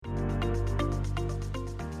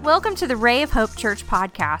Welcome to the Ray of Hope Church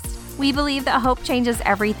podcast. We believe that hope changes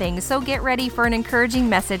everything, so get ready for an encouraging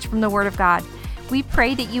message from the Word of God. We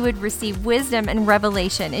pray that you would receive wisdom and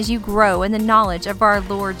revelation as you grow in the knowledge of our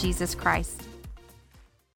Lord Jesus Christ.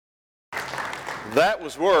 That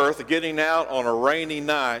was worth getting out on a rainy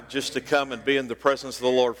night just to come and be in the presence of the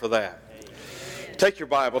Lord for that. Take your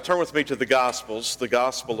Bible, turn with me to the Gospels, the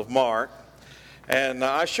Gospel of Mark. And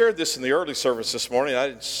I shared this in the early service this morning. I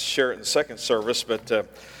didn't share it in the second service, but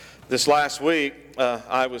this last week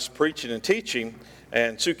I was preaching and teaching,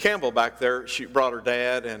 and Sue Campbell back there, she brought her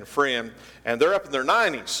dad and a friend, and they're up in their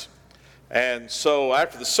 90s. And so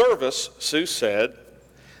after the service, Sue said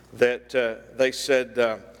that they said,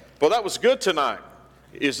 well, that was good tonight.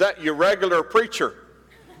 Is that your regular preacher?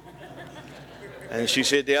 And she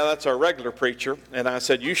said, yeah, that's our regular preacher. And I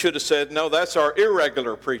said, you should have said, no, that's our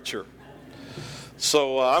irregular preacher.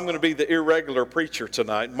 So I'm going to be the irregular preacher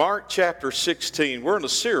tonight. Mark chapter 16. We're in a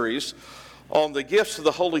series on the gifts of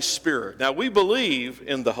the Holy Spirit. Now, we believe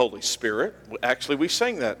in the Holy Spirit. Actually, we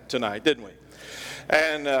sang that tonight, didn't we?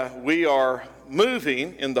 And we are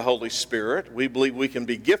moving in the Holy Spirit. We believe we can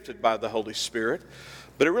be gifted by the Holy Spirit.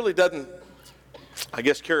 But it really doesn't, I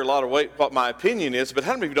guess, carry a lot of weight what my opinion is. But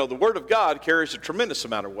how many of you know the Word of God carries a tremendous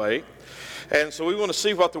amount of weight? And so we want to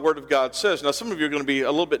see what the Word of God says. Now, some of you are going to be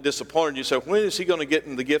a little bit disappointed. You say, when is he going to get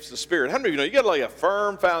in the gifts of the Spirit? How many of you know you got to lay a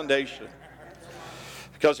firm foundation?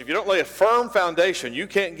 Because if you don't lay a firm foundation, you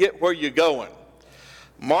can't get where you're going.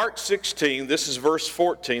 Mark 16, this is verse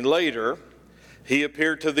 14. Later, he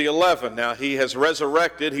appeared to the 11. Now, he has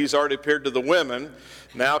resurrected. He's already appeared to the women.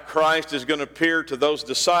 Now, Christ is going to appear to those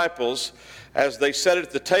disciples. As they sat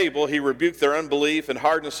at the table, he rebuked their unbelief and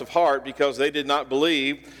hardness of heart because they did not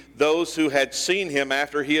believe those who had seen him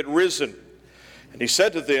after he had risen. And he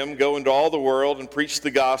said to them, go into all the world and preach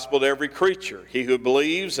the gospel to every creature. He who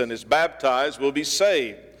believes and is baptized will be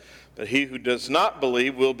saved, but he who does not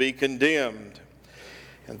believe will be condemned.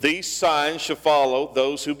 And these signs shall follow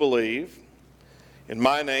those who believe. In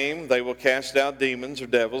my name they will cast out demons or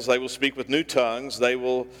devils. They will speak with new tongues. They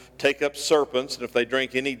will take up serpents. And if they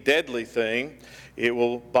drink any deadly thing, it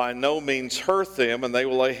will by no means hurt them. And they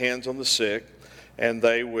will lay hands on the sick, and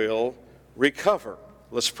they will recover.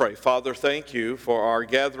 Let's pray. Father, thank you for our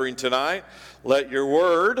gathering tonight. Let your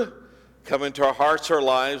word come into our hearts, our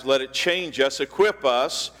lives. Let it change us, equip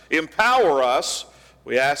us, empower us.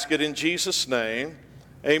 We ask it in Jesus' name.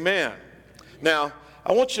 Amen. Now,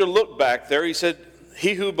 I want you to look back there. He said,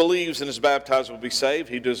 he who believes and is baptized will be saved.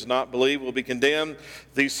 He who does not believe will be condemned.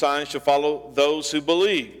 These signs shall follow those who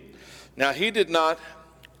believe. Now, he did not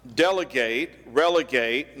delegate,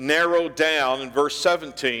 relegate, narrow down in verse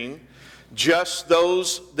 17 just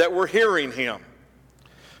those that were hearing him.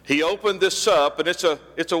 He opened this up, and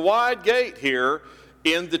it's a wide gate here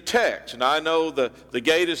in the text. And I know the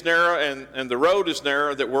gate is narrow and the road is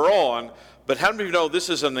narrow that we're on, but how many of you know this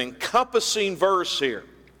is an encompassing verse here?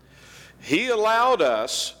 He allowed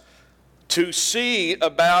us to see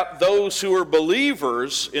about those who are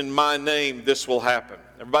believers. In my name this will happen.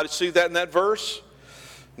 Everybody see that in that verse?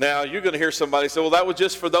 Now, you're going to hear somebody say, well, that was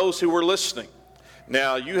just for those who were listening.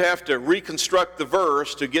 Now, you have to reconstruct the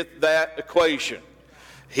verse to get that equation.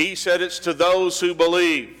 He said it's to those who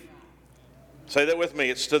believe. Say that with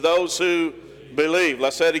me. It's to those who believe.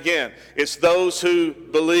 Let's say it again. It's those who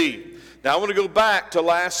believe. Now, I want to go back to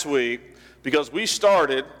last week because we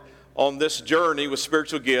started on this journey with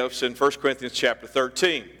spiritual gifts in 1 Corinthians chapter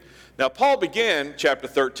 13. Now, Paul began chapter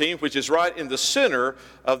 13, which is right in the center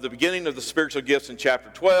of the beginning of the spiritual gifts in chapter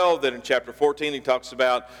 12. Then in chapter 14, he talks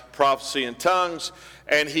about prophecy and tongues.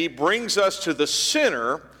 And he brings us to the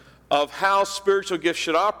center of how spiritual gifts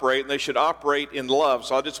should operate, and they should operate in love.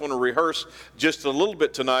 So I just want to rehearse just a little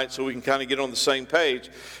bit tonight so we can kind of get on the same page.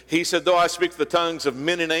 He said, though I speak the tongues of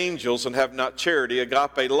men and angels and have not charity,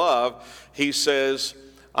 agape love, he says,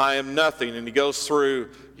 I am nothing. And he goes through,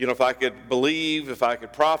 if I could believe, if I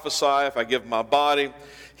could prophesy, if I give my body.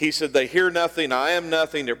 He said, they hear nothing, I am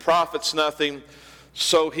nothing, it profits nothing.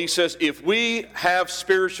 So he says, if we have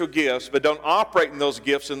spiritual gifts, but don't operate in those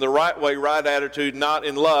gifts in the right way, right attitude, not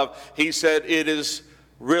in love, he said it is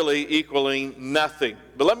really equaling nothing.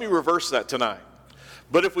 But let me reverse that tonight.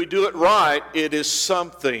 But if we do it right, it is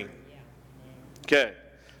something. Okay.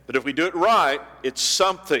 But if we do it right, it's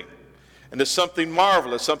something. And it's something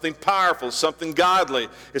marvelous, something powerful, something godly.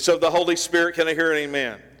 It's of the Holy Spirit. Can I hear an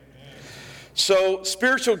amen? Amen. So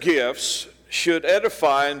spiritual gifts should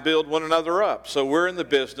edify and build one another up. So we're in the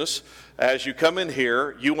business, as you come in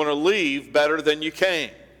here, you want to leave better than you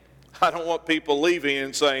came. I don't want people leaving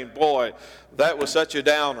and saying, boy, that was such a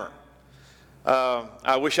downer.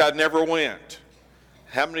 I wish I'd never went.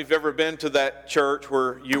 How many have ever been to that church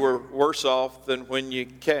where you were worse off than when you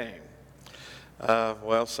came?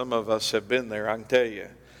 Well, some of us have been there, I can tell you.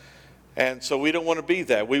 And so we don't want to be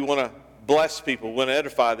that. We want to bless people, we want to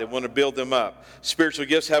edify them, we want to build them up. Spiritual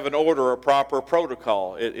gifts have an order, a proper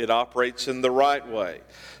protocol. It operates in the right way.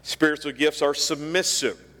 Spiritual gifts are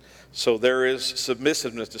submissive. So there is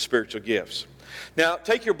submissiveness to spiritual gifts. Now,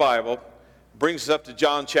 take your Bible, brings us up to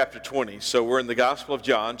John chapter 20. So we're in the Gospel of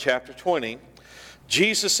John chapter 20.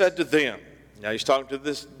 Jesus said to them, now he's talking to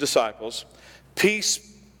the disciples,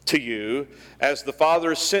 "Peace to you, as the Father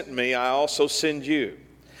has sent me, I also send you."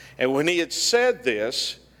 And when he had said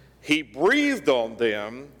this, he breathed on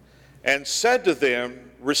them and said to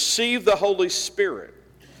them, "Receive the Holy Spirit.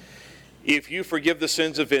 If you forgive the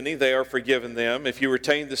sins of any, they are forgiven them. If you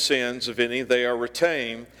retain the sins of any, they are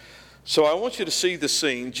retained." So I want you to see the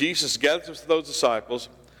scene. Jesus gathers those disciples.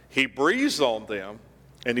 He breathes on them,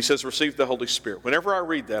 and he says, "Receive the Holy Spirit." Whenever I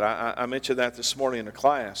read that, I mentioned that this morning in a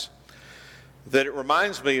class, that it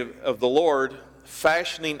reminds me of the Lord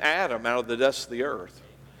fashioning Adam out of the dust of the earth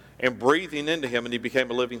and breathing into him, and he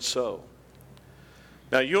became a living soul.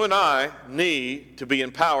 Now, you and I need to be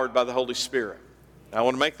empowered by the Holy Spirit. Now, I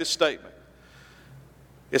want to make this statement.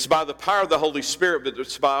 It's by the power of the Holy Spirit, but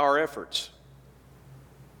it's by our efforts.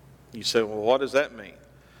 You say, well, what does that mean?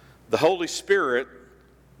 The Holy Spirit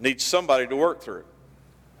needs somebody to work through.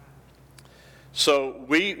 So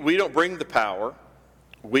we don't bring the power,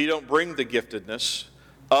 we don't bring the giftedness,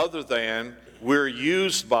 other than we're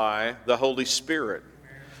used by the Holy Spirit.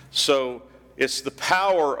 So it's the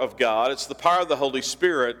power of God, it's the power of the Holy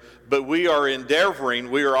Spirit, but we are endeavoring,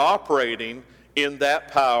 we are operating in that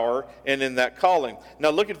power and in that calling.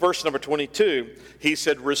 Now look at verse number 22. He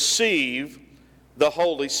said, "Receive the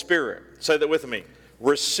Holy Spirit." Say that with me.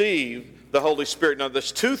 Receive the Holy Spirit. Now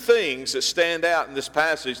there's two things that stand out in this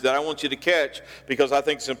passage that I want you to catch because I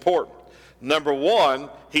think it's important. Number one,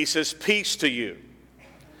 he says, "Peace to you."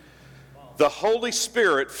 The Holy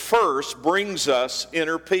Spirit first brings us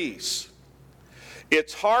inner peace.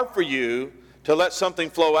 It's hard for you to let something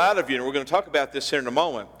flow out of you, and we're going to talk about this here in a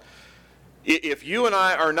moment. If you and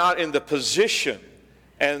I are not in the position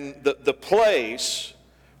and the place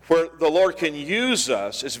where the Lord can use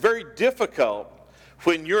us, it's very difficult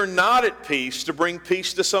when you're not at peace to bring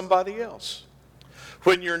peace to somebody else.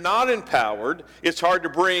 When you're not empowered, it's hard to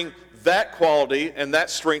bring that quality and that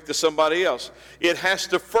strength to somebody else. It has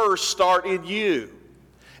to first start in you.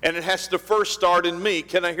 And it has to first start in me.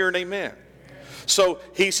 Can I hear an amen? So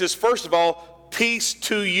he says, first of all, peace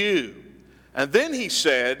to you. And then he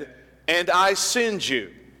said, "And I send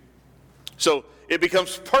you." So it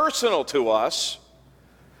becomes personal to us.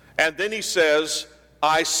 And then he says,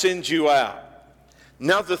 "I send you out."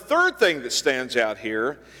 Now the third thing that stands out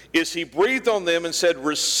here is he breathed on them and said,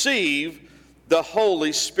 "Receive the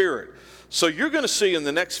Holy Spirit." So you're going to see in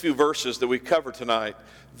the next few verses that we cover tonight,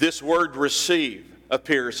 this word "receive"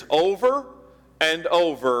 appears over and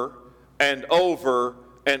over and over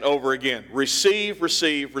and over again. Receive,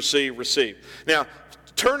 receive, receive, receive. Now,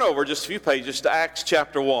 turn over just a few pages to Acts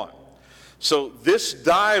chapter 1. So this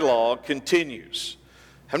dialogue continues.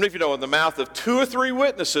 How many of you know, in the mouth of two or three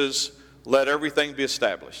witnesses, let everything be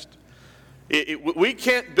established? We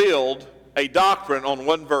can't build a doctrine on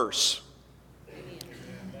one verse.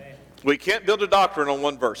 We can't build a doctrine on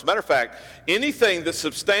one verse. Matter of fact, anything that's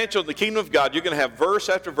substantial in the kingdom of God, you're going to have verse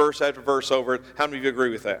after verse after verse over it. How many of you agree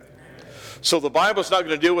with that? So the Bible's not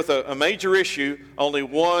going to deal with a major issue, only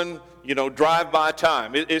one, drive-by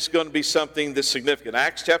time. It's going to be something that's significant.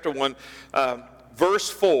 Acts chapter 1, verse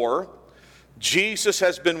 4, Jesus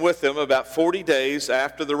has been with them about 40 days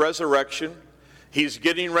after the resurrection. He's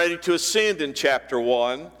getting ready to ascend in chapter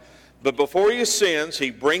 1. But before he ascends,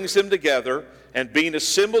 he brings them together, and being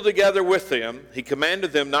assembled together with them, he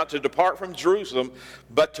commanded them not to depart from Jerusalem,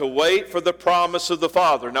 but to wait for the promise of the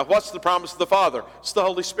Father. Now, what's the promise of the Father? It's the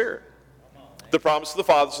Holy Spirit. The promise of the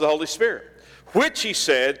Father is the Holy Spirit, which he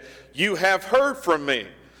said, "You have heard from me."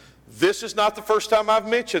 This is not the first time I've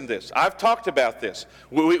mentioned this. I've talked about this.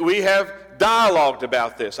 We have dialogued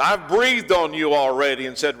about this. I've breathed on you already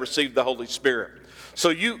and said, "Receive the Holy Spirit." So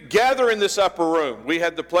you gather in this upper room. We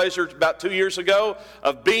had the pleasure about 2 years ago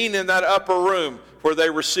of being in that upper room where they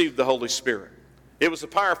received the Holy Spirit. It was a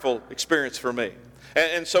powerful experience for me.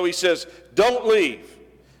 And so he says, "Don't leave,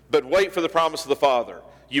 but wait for the promise of the Father.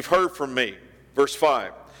 You've heard from me." Verse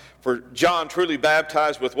 5, "For John truly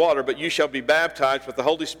baptized with water, but you shall be baptized with the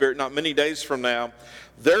Holy Spirit not many days from now."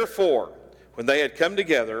 Therefore, when they had come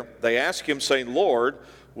together, they asked him, saying, "Lord,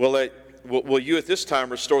 will it will you at this time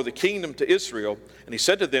restore the kingdom to Israel? And he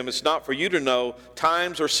said to them, it's not for you to know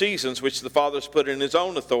times or seasons which the Father has put in his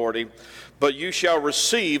own authority, but you shall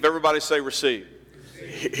receive. Everybody say receive.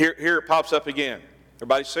 Here it pops up again.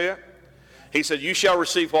 Everybody say it? He said, you shall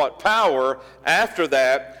receive what? Power after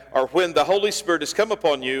that, or when the Holy Spirit has come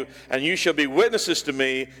upon you, and you shall be witnesses to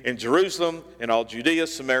me in Jerusalem, in all Judea,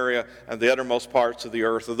 Samaria, and the uttermost parts of the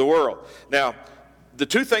earth of the world. Now, the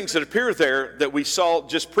two things that appear there that we saw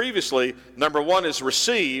just previously, number one is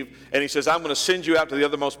receive, and he says, I'm going to send you out to the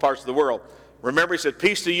othermost parts of the world. Remember, he said,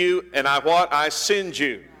 peace to you, and I send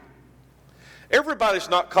you. Everybody's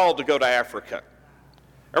not called to go to Africa.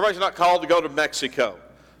 Everybody's not called to go to Mexico.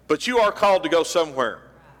 But you are called to go somewhere.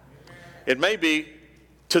 It may be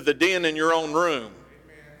to the den in your own room.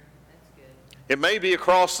 It may be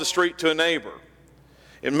across the street to a neighbor.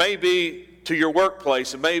 It may be to your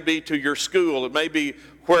workplace. It may be to your school. It may be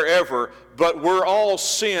wherever. But we're all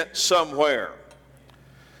sent somewhere.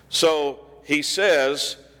 So he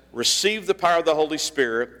says, receive the power of the Holy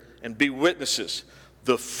Spirit and be witnesses.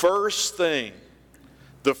 The first thing,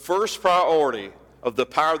 the first priority of the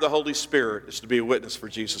power of the Holy Spirit is to be a witness for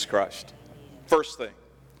Jesus Christ. First thing.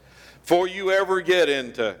 Before you ever get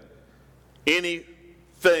into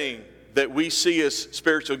anything that we see as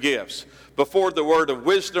spiritual gifts, before the word of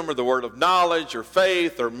wisdom or the word of knowledge or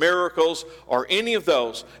faith or miracles or any of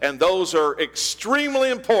those, and those are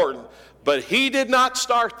extremely important, but he did not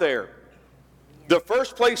start there. The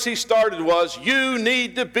first place he started was, you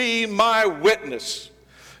need to be my witness.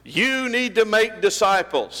 You need to make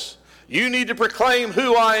disciples. You need to proclaim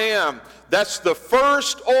who I am. That's the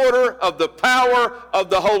first order of the power of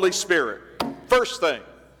the Holy Spirit. First thing.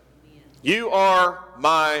 You are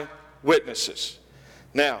my witnesses.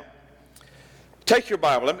 Now, take your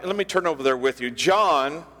Bible. Let me turn over there with you.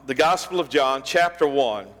 John, the Gospel of John, chapter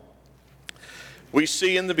 1. We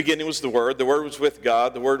see in the beginning was the Word. The Word was with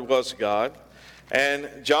God. The Word was God. And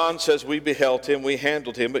John says we beheld him, we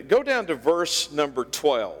handled him. But go down to verse number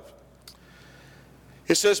 12.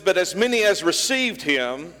 It says, but as many as received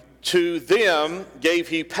him, to them gave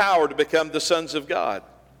he power to become the sons of God,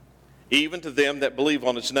 even to them that believe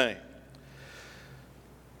on his name.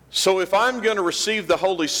 So if I'm going to receive the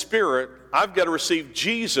Holy Spirit, I've got to receive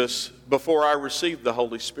Jesus before I receive the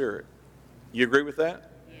Holy Spirit. You agree with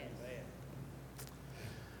that? Yes.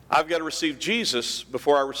 I've got to receive Jesus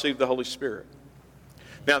before I receive the Holy Spirit.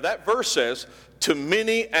 Now that verse says, to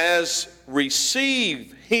many as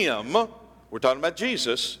receive him, we're talking about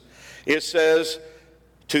Jesus, it says,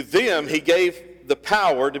 to them he gave the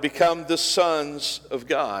power to become the sons of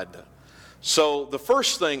God. So the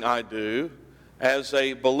first thing I do as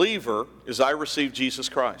a believer is I receive Jesus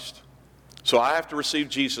Christ. So I have to receive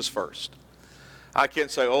Jesus first. I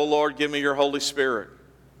can't say, oh Lord, give me your Holy Spirit.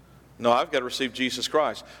 No, I've got to receive Jesus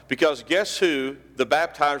Christ. Because guess who the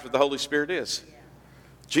baptizer with the Holy Spirit is?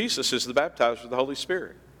 Jesus is the baptizer with the Holy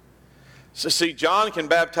Spirit. So see, John can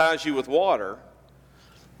baptize you with water,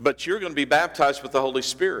 but you're going to be baptized with the Holy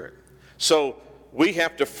Spirit. So we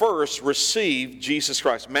have to first receive Jesus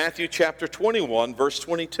Christ. Matthew chapter 21, verse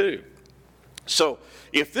 22. So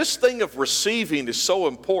if this thing of receiving is so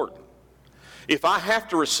important, if I have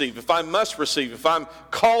to receive, if I must receive, if I'm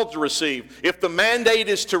called to receive, if the mandate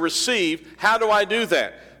is to receive, how do I do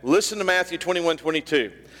that? Listen to Matthew 21,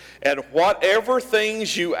 22. And whatever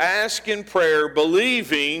things you ask in prayer,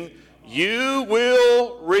 believing, you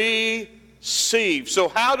will receive. So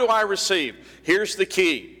how do I receive? Here's the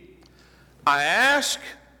key. I ask,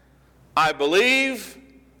 I believe,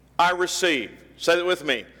 I receive. Say that with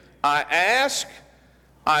me. I ask,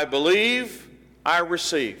 I believe, I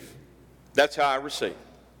receive. That's how I receive.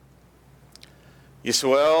 You say,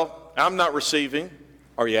 well, I'm not receiving.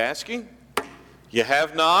 Are you asking? You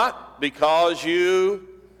have not because you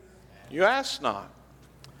ask not.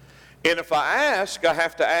 And if I ask, I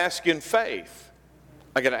have to ask in faith.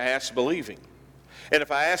 I got to ask believing. And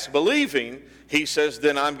if I ask believing, he says,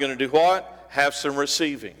 then I'm going to do what? Have some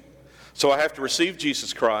receiving. So I have to receive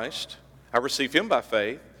Jesus Christ. I receive him by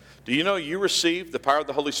faith. Do you know you receive the power of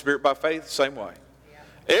the Holy Spirit by faith? Same way.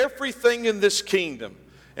 Yeah. Everything in this kingdom,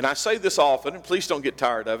 and I say this often, and please don't get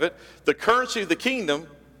tired of it, the currency of the kingdom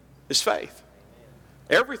is faith.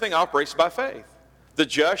 Everything operates by faith. The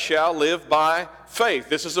just shall live by faith.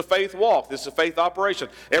 This is a faith walk. This is a faith operation.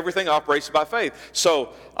 Everything operates by faith.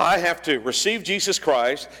 So I have to receive Jesus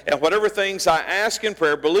Christ, and whatever things I ask in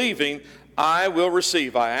prayer, believing, I will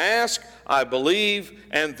receive. I ask, I believe,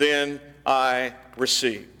 and then I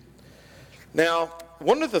receive. Now,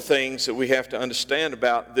 one of the things that we have to understand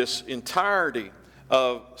about this entirety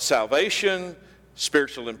of salvation,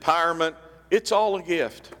 spiritual empowerment, it's all a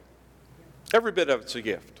gift. Every bit of it's a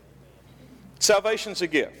gift. Salvation's a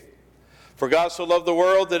gift. For God so loved the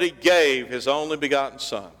world that he gave his only begotten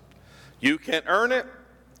Son. You can't earn it.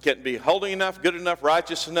 Can't be holy enough, good enough,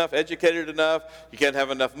 righteous enough, educated enough. You can't have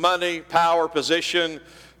enough money, power, position.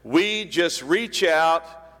 We just reach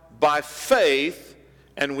out by faith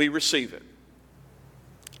and we receive it.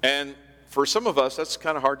 And for some of us, that's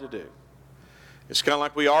kind of hard to do. It's kind of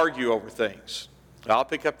like we argue over things. I'll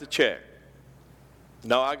pick up the check.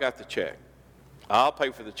 No, I got the check. I'll pay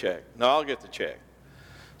for the check. No, I'll get the check.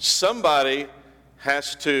 Somebody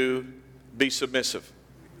has to be submissive.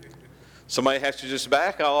 Somebody has to just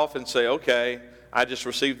back off and say, okay, I just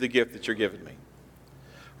received the gift that you're giving me.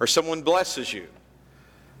 Or someone blesses you.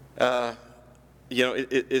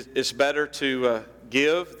 It's better to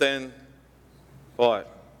give than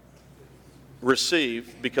what?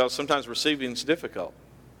 Receive, because sometimes receiving is difficult.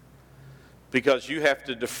 Because you have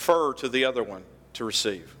to defer to the other one to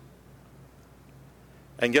receive.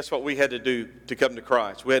 And guess what we had to do to come to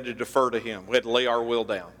Christ? We had to defer to him. We had to lay our will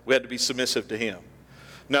down. We had to be submissive to him.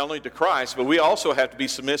 Not only to Christ, but we also have to be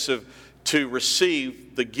submissive to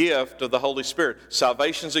receive the gift of the Holy Spirit.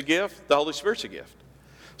 Salvation's a gift. The Holy Spirit's a gift.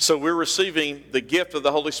 So we're receiving the gift of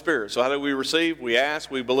the Holy Spirit. So how do we receive? We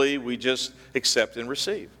ask, we believe, we just accept and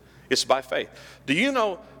receive. It's by faith. Do you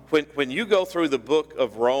know when you go through the book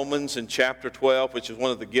of Romans in chapter 12, which is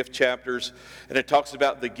one of the gift chapters, and it talks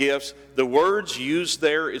about the gifts, the words used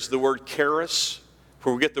there is the word charis,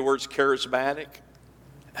 where we get the words charismatic.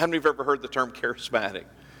 How many of you have ever heard the term charismatic?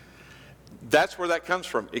 That's where that comes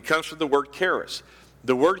from. It comes from the word charis.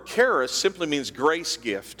 The word charis simply means grace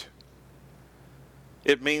gift.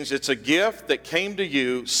 It means it's a gift that came to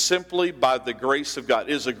you simply by the grace of God.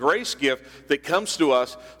 It is a grace gift that comes to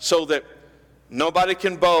us so that nobody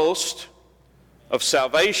can boast of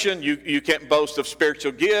salvation. You can't boast of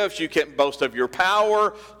spiritual gifts. You can't boast of your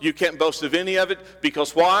power. You can't boast of any of it.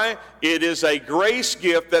 Because why? It is a grace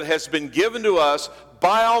gift that has been given to us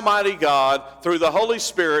by Almighty God through the Holy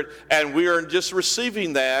Spirit, and we are just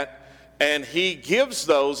receiving that, and he gives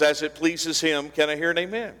those as it pleases him. Can I hear an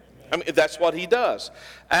amen? I mean, that's what he does.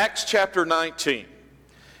 Acts chapter 19.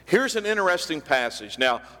 Here's an interesting passage.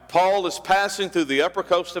 Now, Paul is passing through the upper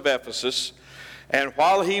coast of Ephesus, and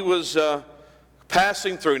while he was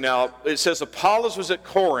passing through, now it says Apollos was at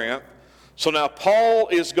Corinth, so now Paul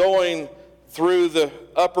is going through the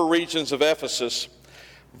upper regions of Ephesus.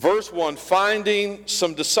 Verse 1, finding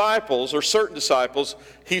some disciples, or certain disciples,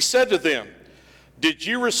 he said to them, did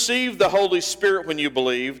you receive the Holy Spirit when you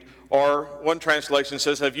believed? Or one translation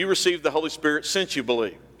says, have you received the Holy Spirit since you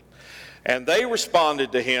believed? And they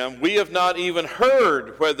responded to him, we have not even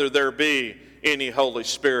heard whether there be any Holy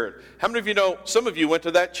Spirit. How many of you know, some of you went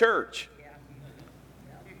to that church?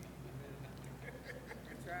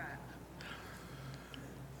 That's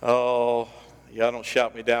right. Oh, y'all don't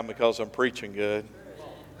shout me down because I'm preaching good.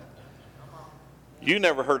 You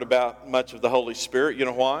never heard about much of the Holy Spirit. You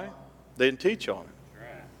know why? They didn't teach on it.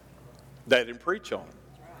 They didn't preach on it.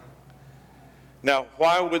 Now,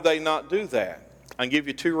 why would they not do that? I'll give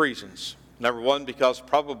you two reasons. Number one, because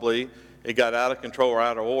probably it got out of control or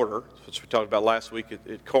out of order, which we talked about last week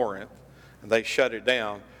at Corinth, and they shut it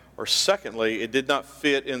down. Or secondly, it did not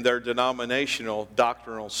fit in their denominational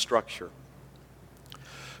doctrinal structure.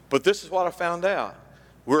 But this is what I found out.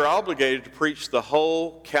 We're obligated to preach the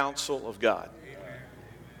whole counsel of God.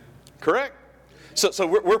 Correct? So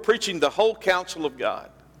we're preaching the whole counsel of God.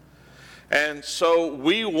 And so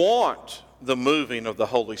we want the moving of the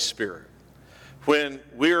Holy Spirit. When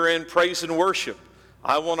we're in praise and worship,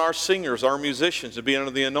 I want our singers, our musicians to be under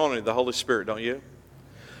the anointing of the Holy Spirit, don't you?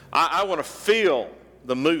 I want to feel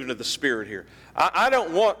the moving of the Spirit here. I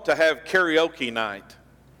don't want to have karaoke night.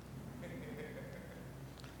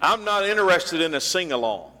 I'm not interested in a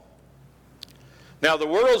sing-along. Now, the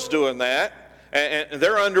world's doing that, and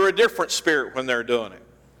they're under a different spirit when they're doing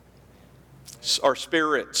it. Or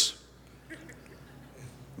spirits.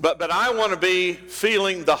 But I want to be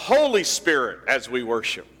feeling the Holy Spirit as we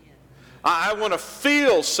worship. I want to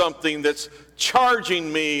feel something that's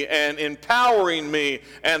charging me and empowering me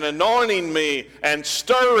and anointing me and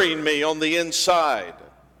stirring me on the inside.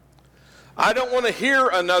 I don't want to hear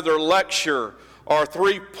another lecture or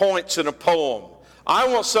 3 points in a poem. I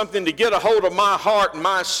want something to get a hold of my heart and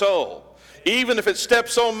my soul, even if it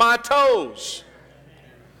steps on my toes,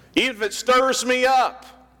 even if it stirs me up,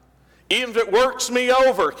 even if it works me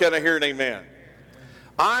over. Can I hear an amen?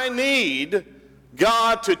 I need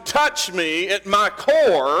God to touch me at my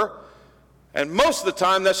core, and most of the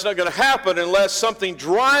time that's not going to happen unless something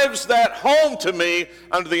drives that home to me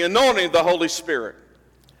under the anointing of the Holy Spirit.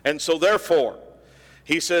 And so therefore,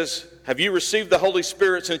 He says, have you received the Holy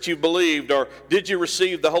Spirit since you believed? Or did you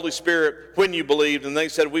receive the Holy Spirit when you believed? And they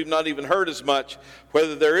said, we've not even heard as much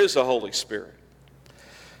whether there is a Holy Spirit.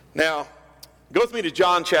 Now, go with me to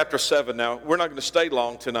John chapter 7 now. We're not going to stay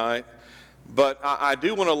long tonight, but I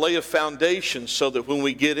do want to lay a foundation so that when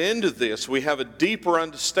we get into this, we have a deeper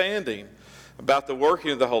understanding about the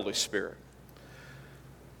working of the Holy Spirit.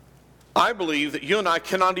 I believe that you and I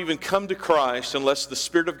cannot even come to Christ unless the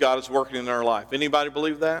Spirit of God is working in our life. Anybody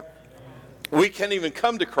believe that? We can't even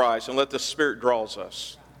come to Christ unless the Spirit draws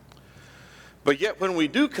us. But yet when we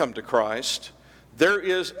do come to Christ, there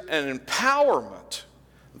is an empowerment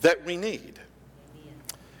that we need.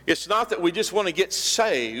 It's not that we just want to get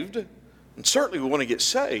saved, and certainly we want to get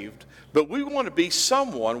saved, but we want to be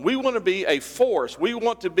someone. We want to be a force. We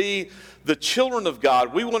want to be the children of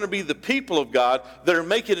God. We want to be the people of God that are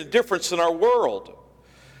making a difference in our world.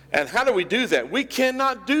 And how do we do that? We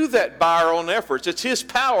cannot do that by our own efforts. It's His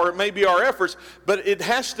power. It may be our efforts, but it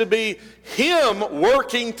has to be Him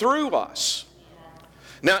working through us.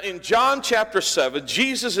 Now, in John chapter 7,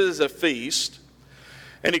 Jesus is at a feast,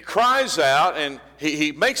 and He cries out, and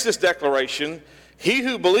he makes this declaration, he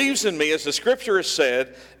who believes in me, as the Scripture has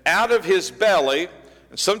said, out of his belly,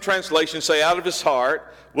 and some translations say out of his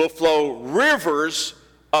heart, will flow rivers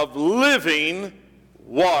of living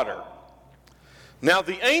water. Now,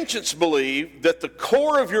 the ancients believed that the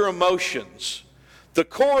core of your emotions, the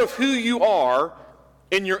core of who you are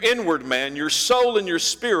in your inward man, your soul and your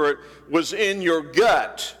spirit, was in your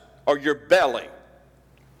gut or your belly.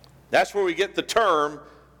 That's where we get the term,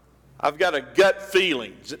 I've got a gut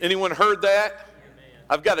feeling. Has anyone heard that?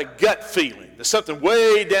 I've got a gut feeling. There's something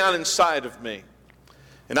way down inside of me.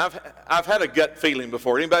 And I've had a gut feeling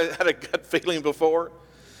before. Anybody had a gut feeling before?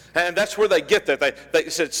 And that's where they get that. They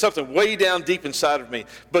said something way down deep inside of me.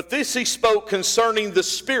 But this he spoke concerning the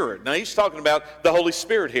Spirit. Now he's talking about the Holy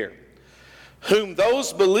Spirit here. Whom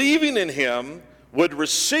those believing in him would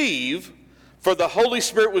receive, for the Holy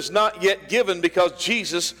Spirit was not yet given because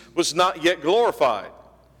Jesus was not yet glorified.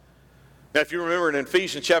 Now if you remember in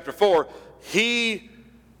Ephesians chapter 4, he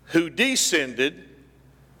who descended,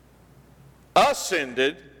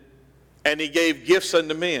 ascended, and he gave gifts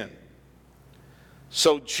unto men.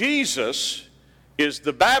 So Jesus is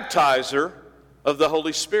the baptizer of the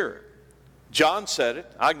Holy Spirit. John said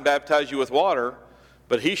it, I can baptize you with water,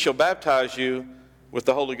 but he shall baptize you with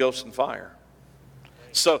the Holy Ghost and fire.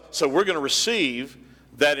 So we're going to receive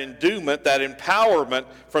that endowment, that empowerment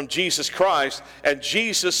from Jesus Christ. And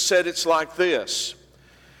Jesus said it's like this.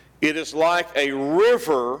 It is like a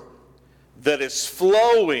river that is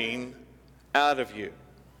flowing out of you.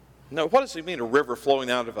 Now, what does he mean, a river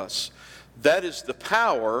flowing out of us? That is the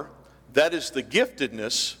power, that is the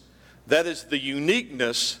giftedness, that is the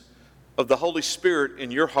uniqueness of the Holy Spirit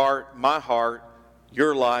in your heart,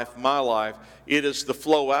 your life, my life. It is the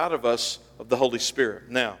flow out of us of the Holy Spirit.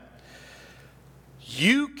 Now,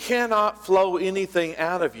 you cannot flow anything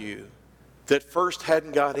out of you that first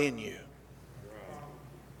hadn't got in you.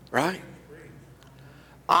 Right?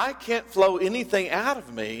 I can't flow anything out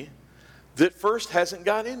of me that first hasn't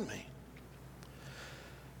got in me.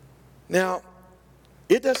 Now,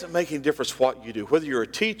 it doesn't make any difference what you do, whether you're a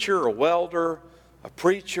teacher, a welder, a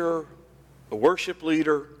preacher, a worship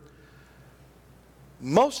leader.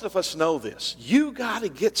 Most of us know this. You got to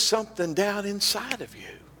get something down inside of you.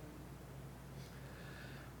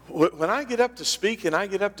 When I get up to speak and I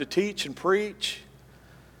get up to teach and preach,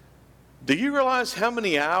 do you realize how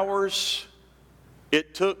many hours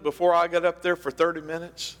it took before I got up there for 30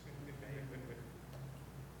 minutes?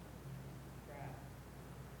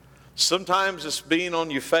 Sometimes it's being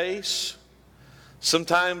on your face.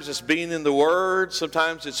 Sometimes it's being in the Word.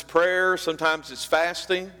 Sometimes it's prayer. Sometimes it's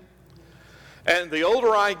fasting. And the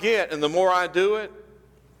older I get and the more I do it,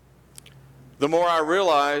 the more I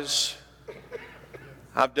realize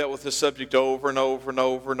I've dealt with this subject over and over and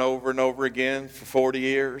over and over and over again for 40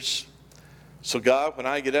 years. So God, when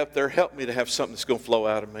I get up there, help me to have something that's going to flow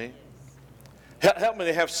out of me. Help me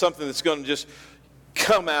to have something that's going to just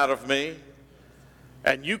come out of me.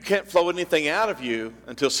 And you can't flow anything out of you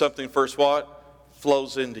until something first what?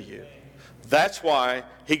 Flows into you. That's why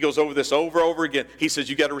he goes over this over and over again. He says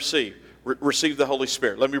you got to receive. Receive the Holy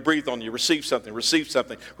Spirit. Let me breathe on you. Receive something, receive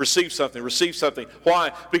something, receive something, receive something.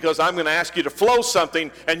 Why? Because I'm going to ask you to flow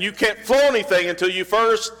something, and you can't flow anything until you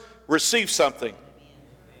first receive something.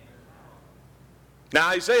 Now,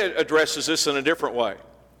 Isaiah addresses this in a different way.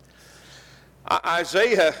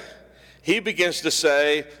 Isaiah, he begins to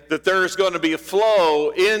say that there is going to be a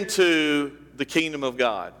flow into the kingdom of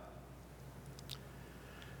God.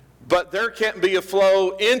 But there can't be a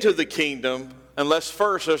flow into the kingdom unless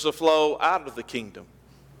first there's a flow out of the kingdom.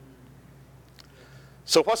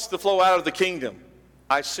 So what's the flow out of the kingdom?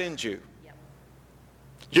 I send you.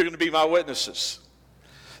 You're going to be my witnesses.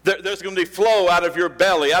 There's going to be flow out of your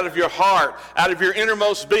belly, out of your heart, out of your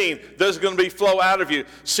innermost being. There's going to be flow out of you.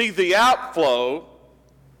 See, the outflow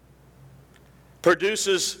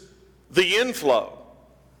produces the inflow.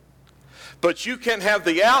 But you can't have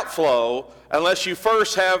the outflow unless you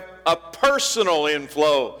first have a personal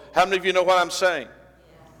inflow. How many of you know what I'm saying?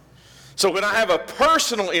 So when I have a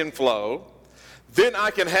personal inflow, then I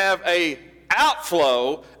can have a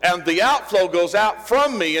outflow, and the outflow goes out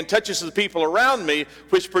from me and touches the people around me,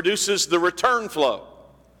 which produces the return flow.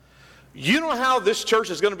 You know how this church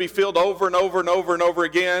is going to be filled over and over and over and over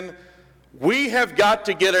again? We have got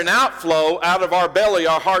to get an outflow out of our belly,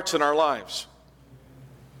 our hearts, and our lives.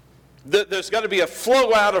 There's got to be a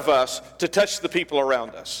flow out of us to touch the people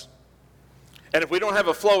around us. And if we don't have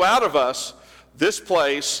a flow out of us, this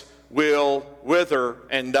place will wither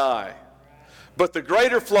and die. But the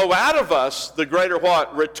greater flow out of us, the greater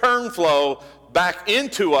what? Return flow back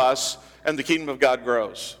into us, and the kingdom of God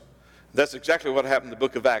grows. That's exactly what happened in the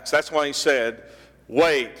book of Acts. That's why he said,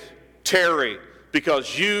 wait, tarry,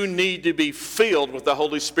 because you need to be filled with the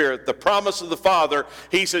Holy Spirit. The promise of the Father,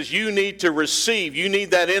 he says you need to receive, you need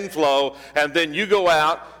that inflow, and then you go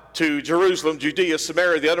out to Jerusalem, Judea,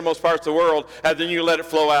 Samaria, the uttermost parts of the world, and then you let it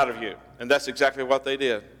flow out of you. And that's exactly what they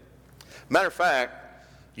did. Matter of fact,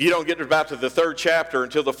 you don't get about to the 3rd chapter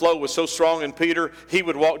until the flow was so strong in Peter, he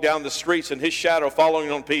would walk down the streets and his shadow following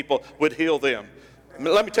on people would heal them.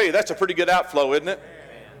 Let me tell you, that's a pretty good outflow, isn't it?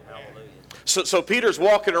 So Peter's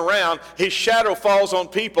walking around, his shadow falls on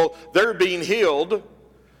people, they're being healed.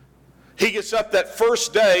 He gets up that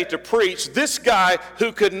first day to preach. This guy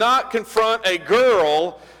who could not confront a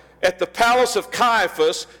girl at the palace of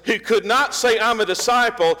Caiaphas, who could not say, I'm a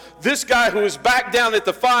disciple, this guy who was backed down at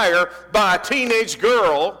the fire by a teenage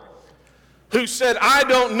girl who said, I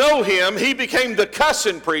don't know him, he became the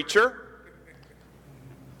cussing preacher.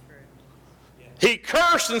 He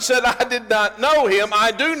cursed and said, I did not know him,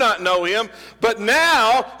 I do not know him, but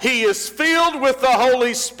now he is filled with the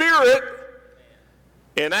Holy Spirit.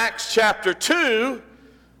 In Acts chapter 2,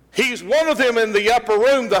 he's one of them in the upper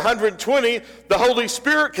room, the 120. The Holy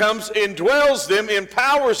Spirit comes, indwells them,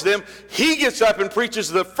 empowers them. He gets up and preaches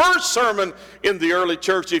the first sermon in the early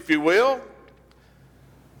church, if you will.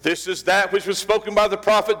 This is that which was spoken by the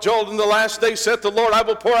prophet Joel. In the last days, saith the Lord, I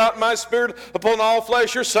will pour out my spirit upon all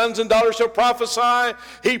flesh. Your sons and daughters shall prophesy.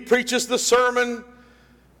 He preaches the sermon.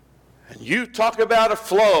 And you talk about a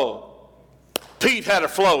flow. Pete had a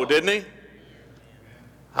flow, didn't he?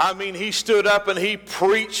 I mean, he stood up and he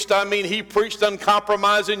preached. He preached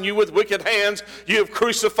uncompromising. You with wicked hands, you have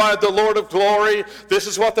crucified the Lord of glory. This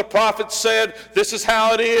is what the prophet said. This is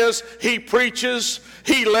how it is. He preaches.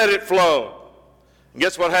 He let it flow. And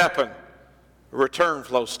guess what happened? A return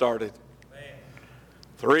flow started.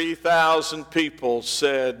 3,000 people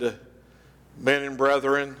said, men and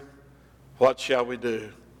brethren, what shall we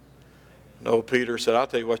do? No, Peter said, I'll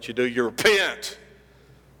tell you what you do. You repent.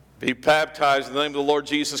 Be baptized in the name of the Lord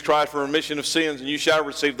Jesus Christ for remission of sins, and you shall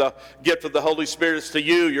receive the gift of the Holy Spirit. It's to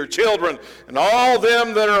you, your children, and all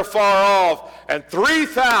them that are far off. And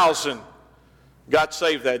 3,000 got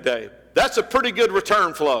saved that day. That's a pretty good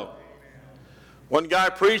return flow. One guy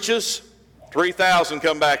preaches, 3,000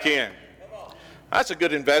 come back in. That's a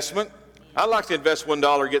good investment. I'd like to invest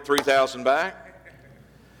 $1, get 3,000 back.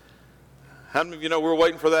 How many of you know we're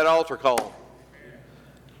waiting for that altar call?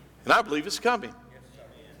 And I believe it's coming.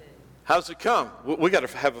 How does it come? We got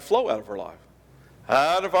to have a flow out of our life.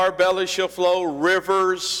 Out of our belly shall flow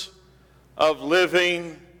rivers of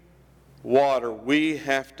living water. We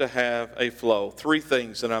have to have a flow. 3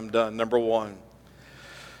 things and I'm done. Number 1,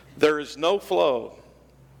 there is no flow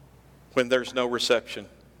when there's no reception.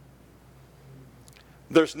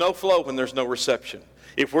 There's no flow when there's no reception.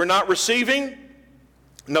 If we're not receiving,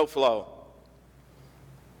 no flow.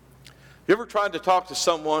 You ever tried to talk to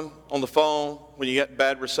someone on the phone when you get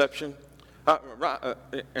bad reception? I'm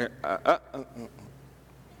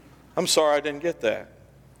sorry, I didn't get that.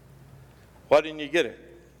 Why didn't you get it?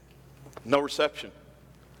 No reception.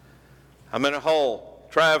 I'm in a hole,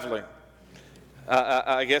 traveling.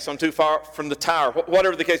 I guess I'm too far from the tower.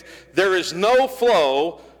 Whatever the case, there is no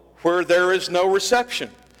flow where there is no reception.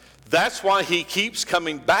 That's why he keeps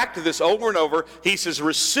coming back to this over and over. He says,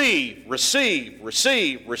 receive, receive,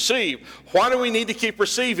 receive, receive. Why do we need to keep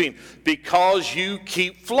receiving? Because you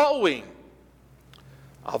keep flowing.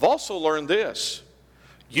 I've also learned this.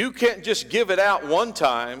 You can't just give it out one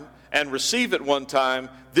time and receive it one time.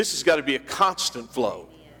 This has got to be a constant flow.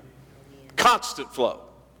 Constant flow.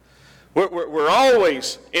 We're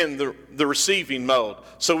always in the receiving mode,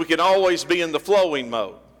 so we can always be in the flowing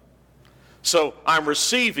mode. So I'm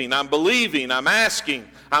receiving, I'm believing, I'm asking,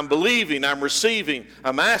 I'm believing, I'm receiving,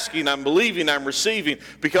 I'm asking, I'm believing, I'm receiving.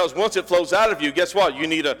 Because once it flows out of you, guess what? You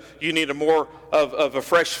need a more of a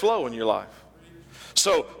fresh flow in your life.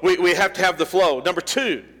 So we have to have the flow. Number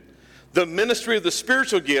 2, the ministry of the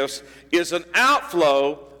spiritual gifts is an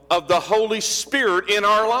outflow of the Holy Spirit in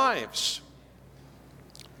our lives.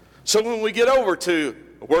 So when we get over to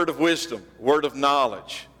a word of wisdom, word of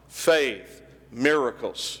knowledge, faith,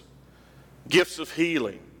 miracles, gifts of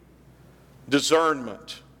healing,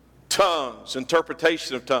 discernment, tongues,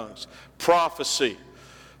 interpretation of tongues, prophecy.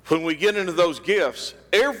 When we get into those gifts,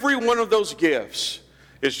 every one of those gifts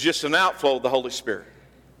is just an outflow of the Holy Spirit.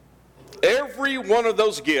 Every one of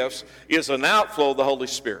those gifts is an outflow of the Holy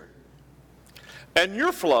Spirit. And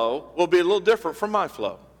your flow will be a little different from my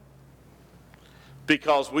flow,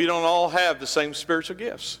 because we don't all have the same spiritual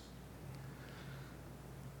gifts.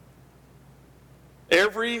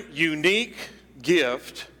 Every unique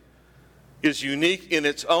gift is unique in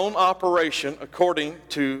its own operation according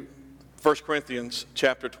to 1 Corinthians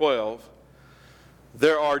chapter 12.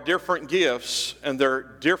 There are different gifts and there are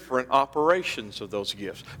different operations of those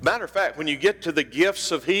gifts. Matter of fact, when you get to the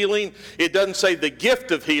gifts of healing, it doesn't say the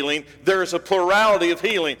gift of healing. There is a plurality of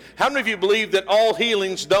healing. How many of you believe that all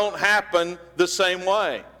healings don't happen the same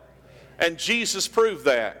way? And Jesus proved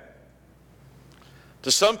that. To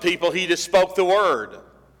some people, he just spoke the word. To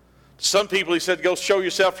some people, he said, go show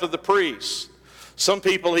yourself to the priest. Some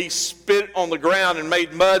people, he spit on the ground and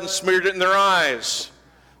made mud and smeared it in their eyes.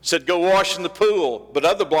 Said, go wash in the pool. But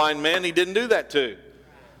other blind men, he didn't do that to.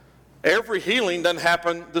 Every healing doesn't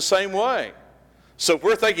happen the same way. So if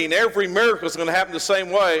we're thinking every miracle is going to happen the same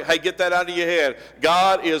way, hey, get that out of your head.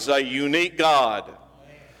 God is a unique God.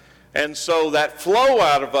 And so that flow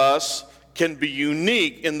out of us can be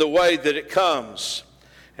unique in the way that it comes.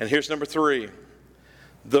 And here's number 3.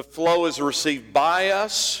 The flow is received by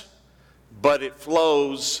us, but it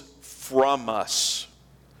flows from us.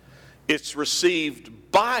 It's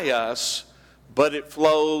received by us, but it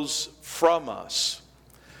flows from us.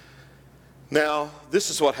 Now, this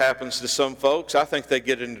is what happens to some folks. I think they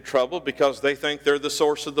get into trouble because they think they're the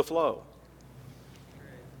source of the flow.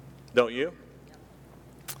 Don't you?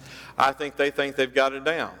 I think they think they've got it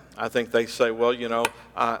down. I think they say, well, you know,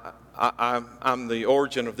 I'm the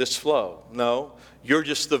origin of this flow. No, you're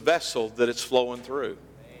just the vessel that it's flowing through.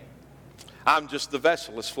 I'm just the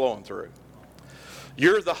vessel it's flowing through.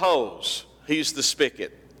 You're the hose. He's the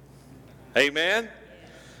spigot. Amen?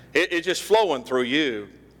 It's just flowing through you,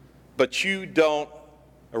 but you don't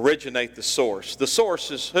originate the source. The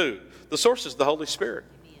source is who? The source is the Holy Spirit.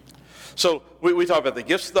 So we talk about the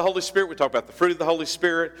gifts of the Holy Spirit. We talk about the fruit of the Holy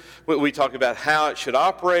Spirit. We talk about how it should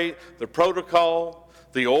operate, the protocol,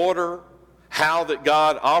 the order, how that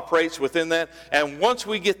God operates within that. And once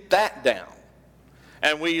we get that down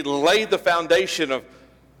and we lay the foundation of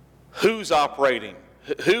who's operating,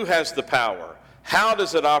 who has the power, how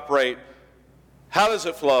does it operate, how does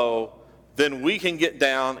it flow, then we can get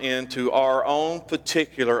down into our own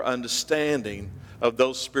particular understanding of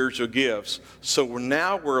those spiritual gifts. So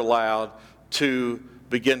we're allowed to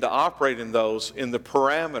begin to operate in those in the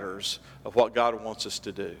parameters of what God wants us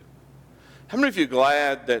to do. How many of you are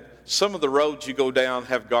glad that some of the roads you go down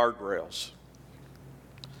have guardrails?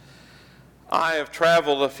 I have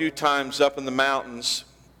traveled a few times up in the mountains,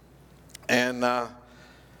 and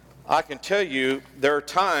I can tell you there are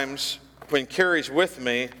times when Carrie's with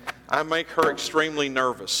me, I make her extremely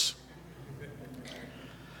nervous.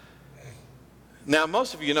 Now,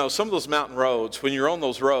 most of you know some of those mountain roads, when you're on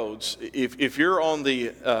those roads, if you're on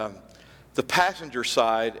the passenger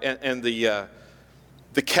side and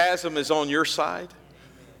the chasm is on your side,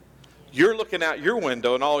 you're looking out your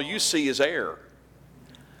window and all you see is air.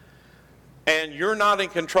 And you're not in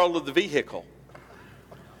control of the vehicle.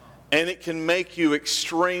 And it can make you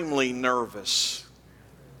extremely nervous.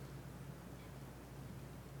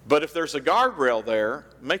 But if there's a guardrail there,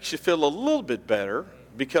 it makes you feel a little bit better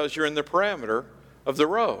because you're in the parameter of the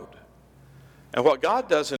road. And what God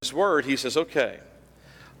does in His Word, He says, okay,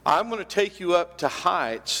 I'm going to take you up to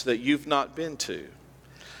heights that you've not been to.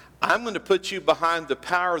 I'm going to put you behind the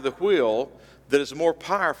power of the wheel that is more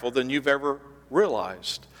powerful than you've ever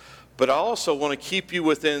realized. But I also want to keep you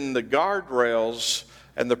within the guardrails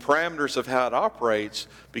and the parameters of how it operates,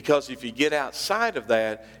 because if you get outside of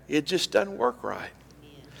that, it just doesn't work right.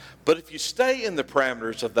 But if you stay in the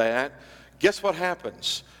parameters of that, guess what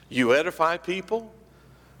happens? You edify people,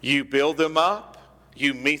 you build them up,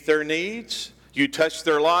 you meet their needs, you touch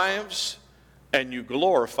their lives, and you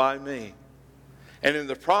glorify me. And in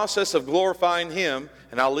the process of glorifying Him,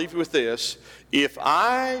 and I'll leave you with this, if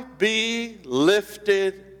I be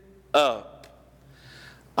lifted up,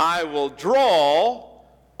 I will draw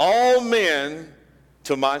all men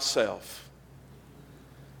to myself.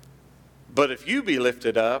 But if you be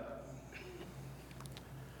lifted up,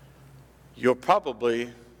 you'll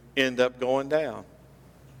probably end up going down.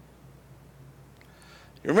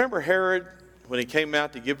 You remember Herod when he came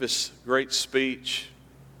out to give his great speech?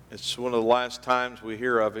 It's one of the last times we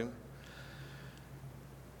hear of him.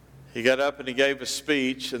 He got up and he gave a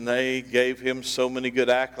speech, and they gave him so many good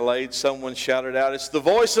accolades. Someone shouted out, "It's the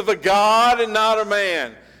voice of a God and not a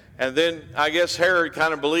man." And then I guess Herod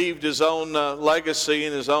kind of believed his own legacy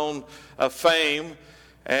and his own fame.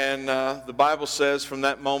 And the Bible says from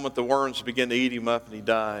that moment the worms began to eat him up and he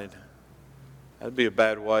died. That'd be a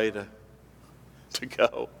bad way to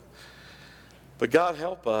go. But God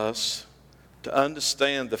help us to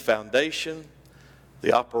understand the foundation,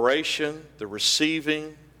 the operation, the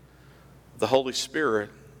receiving, the Holy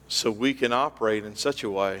Spirit, so we can operate in such a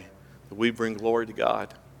way that we bring glory to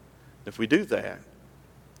God. If we do that,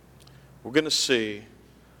 we're going to see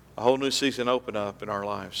a whole new season open up in our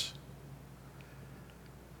lives.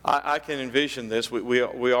 I can envision this. We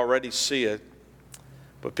already see it.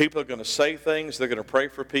 But people are going to say things. They're going to pray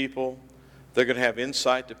for people. They're going to have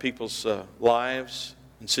insight to people's lives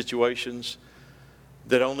and situations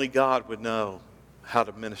that only God would know how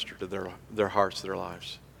to minister to their hearts, their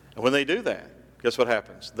lives. And when they do that, guess what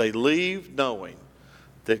happens? They leave knowing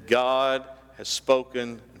that God has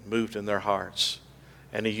spoken and moved in their hearts.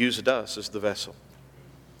 And He used us as the vessel.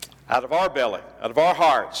 Out of our belly, out of our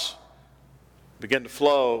hearts, begin to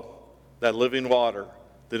flow that living water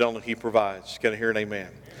that only He provides. Can I hear an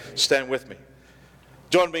amen? Stand with me.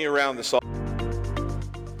 Join me around this altar.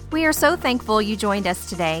 We are so thankful you joined us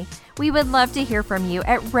today. We would love to hear from you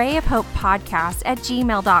at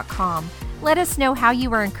rayofhopepodcast@gmail.com. Let us know how you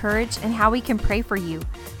were encouraged and how we can pray for you.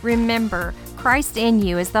 Remember, Christ in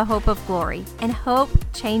you is the hope of glory, and hope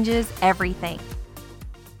changes everything.